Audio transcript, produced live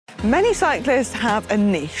Many cyclists have a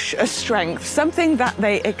niche, a strength, something that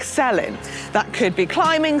they excel in. That could be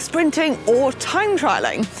climbing, sprinting, or time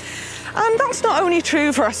trialling. And that's not only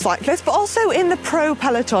true for us cyclists, but also in the pro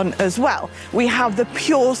peloton as well. We have the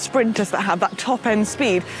pure sprinters that have that top-end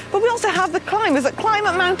speed, but we also have the climbers that climb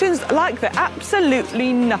up mountains like they're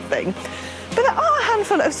absolutely nothing. But there are a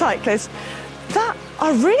handful of cyclists that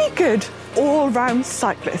are really good all-round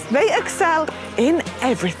cyclists. They excel in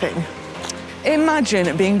everything.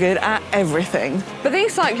 Imagine being good at everything. But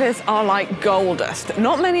these cyclists are like gold dust.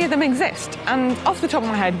 Not many of them exist. And off the top of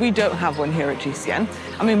my head, we don't have one here at GCN.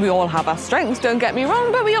 I mean, we all have our strengths, don't get me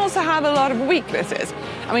wrong, but we also have a lot of weaknesses.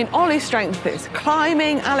 I mean, Ollie's strength is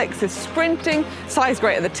climbing, Alex is sprinting, Si's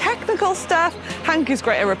great at the technical stuff, Hank is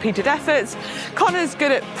great at repeated efforts, Connor's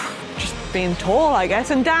good at just being tall, I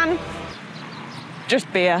guess, and Dan, just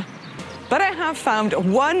beer. But I have found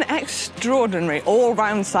one extraordinary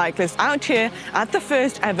all-round cyclist out here at the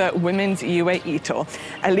first ever Women's UAE Tour,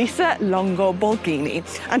 Elisa Longo Borghini.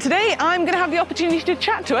 And today I'm going to have the opportunity to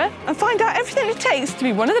chat to her and find out everything it takes to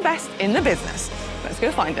be one of the best in the business. Let's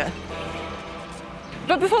go find her.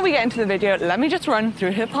 But before we get into the video, let me just run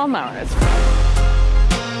through her palmares.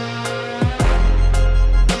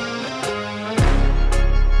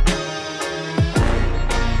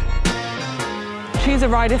 She's a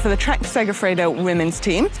rider for the Trek Segafredo women's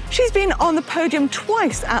team. She's been on the podium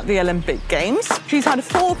twice at the Olympic Games. She's had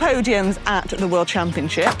 4 podiums at the World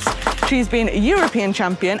Championships. She's been a European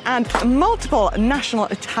champion and multiple national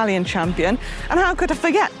Italian champion. And how could I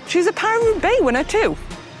forget? She's a Paris-Roubaix winner too.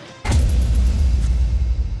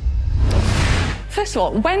 First of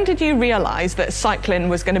all, when did you realise that cycling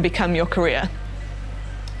was going to become your career?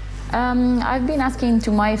 I've been asking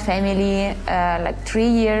to my family like 3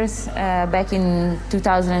 years back in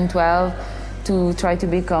 2012 to try to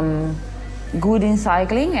become good in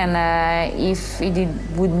cycling, and if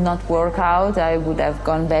would not work out, I would have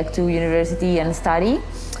gone back to university and study.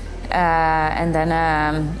 And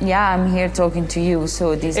then, yeah, I'm here talking to you,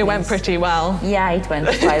 so this went pretty well. Yeah, it went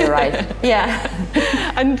quite all right. Yeah.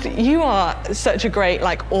 And you are such a great,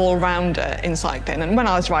 like, all-rounder in cycling. And when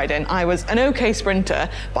I was riding, I was an okay sprinter,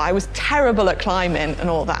 but I was terrible at climbing and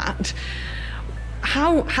all that.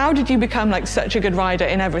 How did you become, like, such a good rider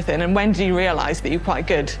in everything? And when did you realise that you're quite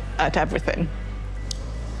good at everything?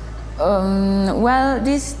 Well,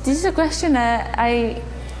 this is a question I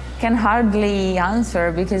can hardly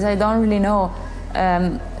answer because I don't really know.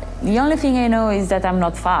 The only thing I know is that I'm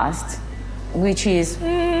not fast, which is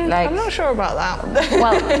like... I'm not sure about that.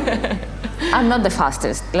 Well, I'm not the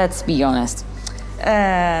fastest, let's be honest.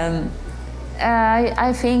 I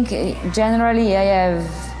think generally I have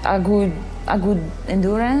a good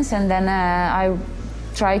endurance, and then I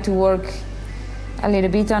try to work a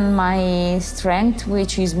little bit on my strength,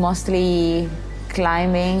 which is mostly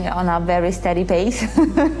climbing on a very steady pace.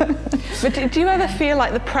 But do you ever feel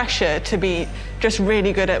like the pressure to be just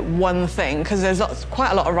really good at one thing? Because there's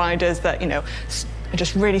quite a lot of riders that, you know, are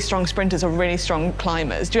just really strong sprinters or really strong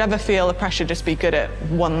climbers. Do you ever feel the pressure just be good at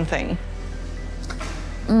one thing?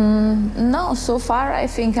 No, so far I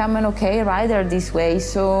think I'm an okay rider this way,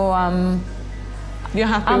 so you're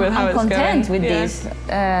happy with how it's going? I'm content with this.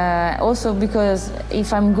 Also because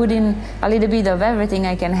if I'm good in a little bit of everything,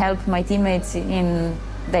 I can help my teammates in,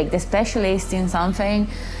 like, the specialist in something,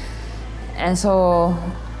 and so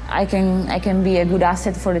I can be a good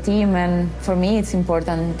asset for the team, and for me it's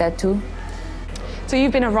important that too. So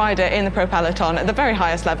you've been a rider in the pro peloton at the very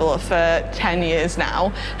highest level for 10 years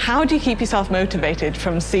now. How do you keep yourself motivated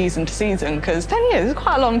from season to season? Because 10 years is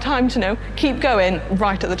quite a long time to, know, keep going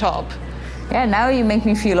right at the top. Yeah, now you make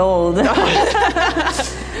me feel old. Well,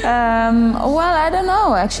 I don't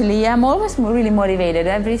know, actually. I'm always really motivated.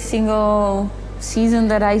 Every single season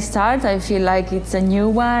that I start, I feel like it's a new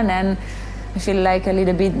one, and I feel like a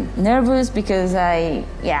little bit nervous because I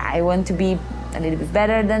want to be a little bit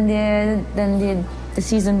better than the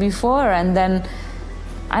season before. And then,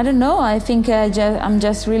 I don't know, I think I'm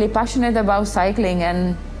just really passionate about cycling,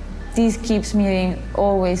 and this keeps me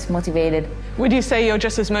always motivated. Would you say you're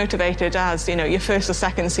just as motivated as, you know, your first or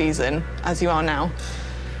second season as you are now?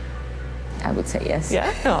 I would say yes.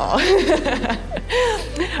 Yeah?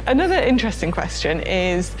 Another interesting question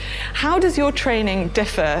is, how does your training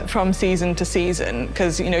differ from season to season?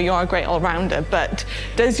 Because, you know, you are a great all-rounder, but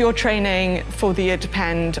does your training for the year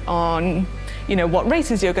depend on, you know, what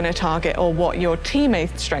races you're going to target or what your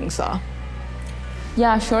teammates' strengths are?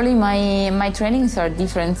 Yeah, surely my trainings are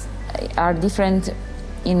different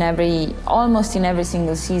almost in every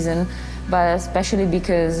single season, but especially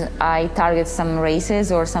because I target some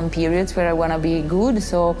races or some periods where I want to be good.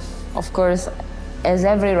 So, of course, as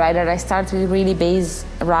every rider, I start with really base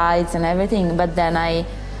rides and everything, but then I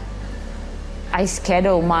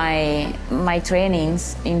schedule my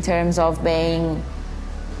trainings in terms of being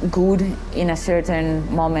good in a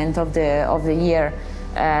certain moment of the year.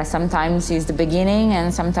 Sometimes it's the beginning,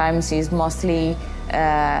 and sometimes it's mostly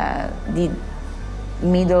the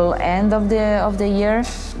middle end of the year.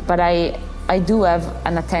 But I do have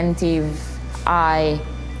an attentive eye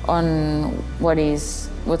on what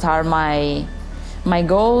are my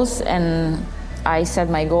goals, and I set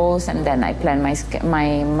my goals, and then I plan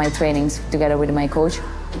my trainings together with my coach.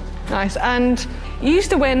 Nice. And you used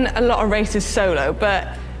to win a lot of races solo,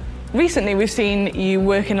 but recently we've seen you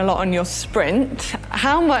working a lot on your sprint.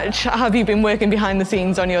 How much have you been working behind the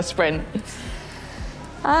scenes on your sprint?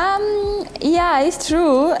 Yeah, it's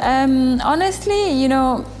true. Honestly, you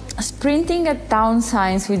know, sprinting at town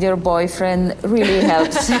signs with your boyfriend really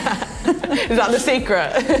helps. Is that the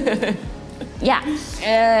secret? Yeah,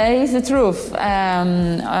 it's the truth.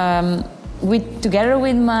 Together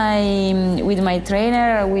with my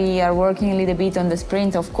trainer, we are working a little bit on the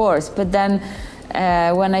sprint, of course. But then,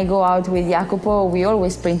 when I go out with Jacopo, we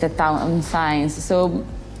always sprint at town signs. So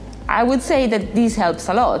I would say that this helps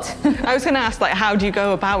a lot. I was going to ask, like, how do you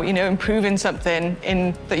go about, you know, improving something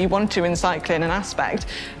that you want to in cycling and aspect?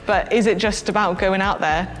 But is it just about going out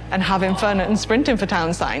there and having fun and sprinting for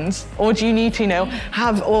town signs, or do you need to, you know,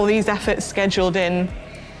 have all these efforts scheduled in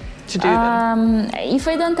to do them? If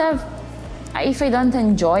I don't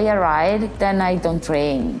enjoy a ride, then I don't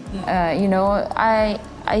train. You know,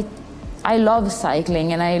 I love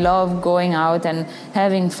cycling and I love going out and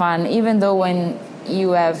having fun, even though when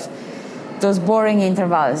you have those boring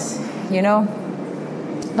intervals, you know.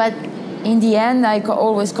 But in the end, I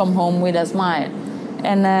always come home with a smile.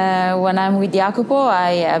 And when I'm with Jacopo,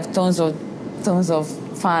 I have tons of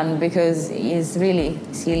fun, because he's really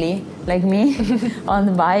silly, like me, on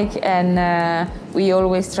the bike. And we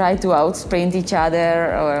always try to out-sprint each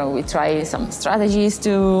other, or we try some strategies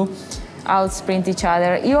to out-sprint each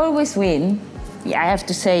other. He always wins. Yeah, I have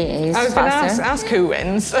to say he's faster. I was going to ask who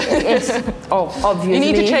wins. Obviously. You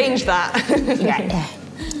need to change that. Yeah.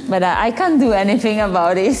 But I can't do anything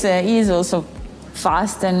about it. He's also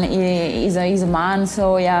fast, and he's a man,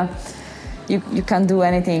 so yeah, you can't do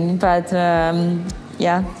anything. But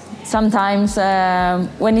yeah, sometimes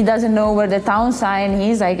when he doesn't know where the town sign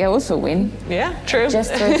is, I also win. Yeah, true.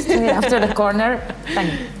 Just straight after the corner.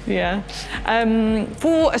 Yeah.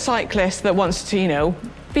 For a cyclist that wants to, you know,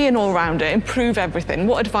 be an all-rounder, improve everything,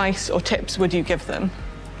 what advice or tips would you give them?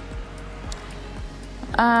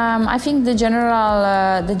 I think the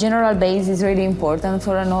general base is really important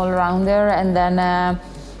for an all-rounder, and then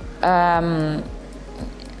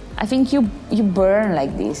I think you burn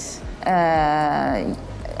like this.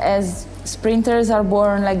 As sprinters are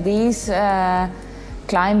born like this,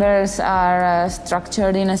 climbers are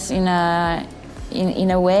structured in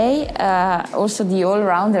a way. Also, the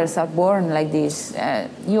all-rounders are born like this.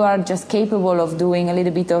 You are just capable of doing a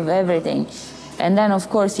little bit of everything. And then, of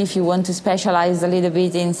course, if you want to specialize a little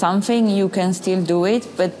bit in something, you can still do it,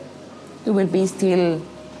 but you will be still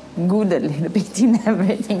good a little bit in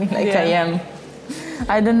everything, like I am.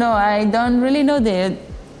 I don't know. I don't really know the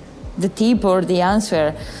tip or the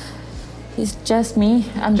answer. It's just me.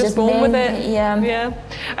 I'm just born with it. Yeah. Yeah.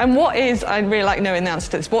 And what is, I'd really like knowing the answer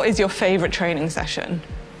to this, what is your favourite training session?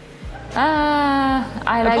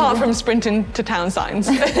 Apart from sprinting to town signs.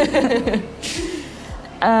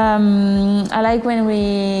 I like when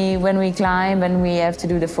we climb and we have to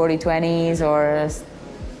do the 40-20s, or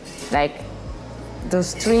like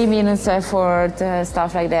those 3 minutes effort,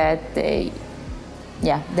 stuff like that.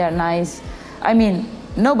 They're nice. I mean,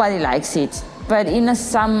 nobody likes it, but in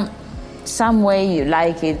some way you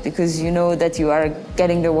like it, because you know that you are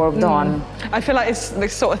getting the work done. I feel like it's the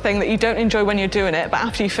sort of thing that you don't enjoy when you're doing it, but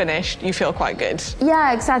after you finish, you feel quite good.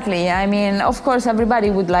 Yeah, exactly. I mean, of course,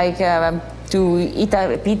 everybody would like to eat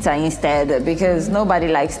a pizza instead, because nobody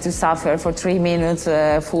likes to suffer for 3 minutes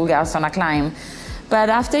full gas on a climb. But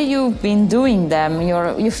after you've been doing them,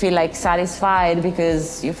 you feel like satisfied,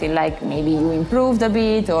 because you feel like maybe you improved a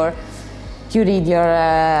bit, or you read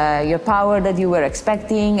your power that you were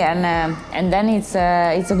expecting, and then it's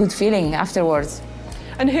a good feeling afterwards.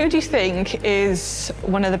 And who do you think is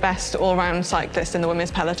one of the best all-round cyclists in the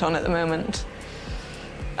women's peloton at the moment,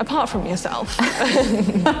 apart from yourself?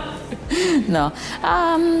 No,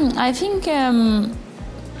 I think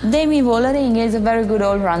Demi Vollering is a very good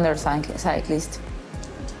all-rounder cyclist.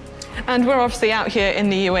 And we're obviously out here in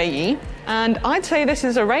the UAE, and I'd say this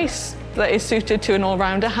is a race that is suited to an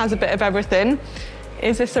all-rounder, has a bit of everything.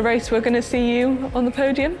 Is this a race we're going to see you on the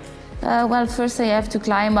podium? Well, first I have to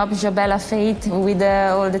climb up Jabal Fate with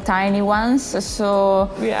all the tiny ones. So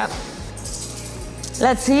yeah,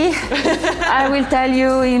 let's see. I will tell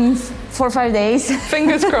you in 4 or 5 days.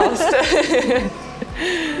 Fingers crossed.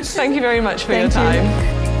 Thank you very much for your time.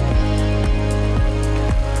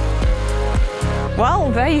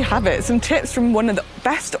 Well, there you have it, some tips from one of the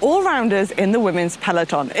best all-rounders in the women's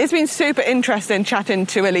peloton. It's been super interesting chatting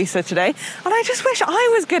to Elisa today, and I just wish I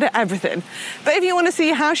was good at everything. But if you want to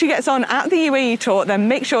see how she gets on at the UAE Tour, then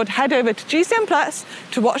make sure to head over to GCN Plus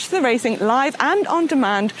to watch the racing live and on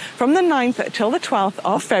demand from the 9th till the 12th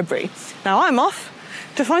of February. Now I'm off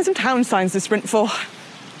to find some town signs to sprint for.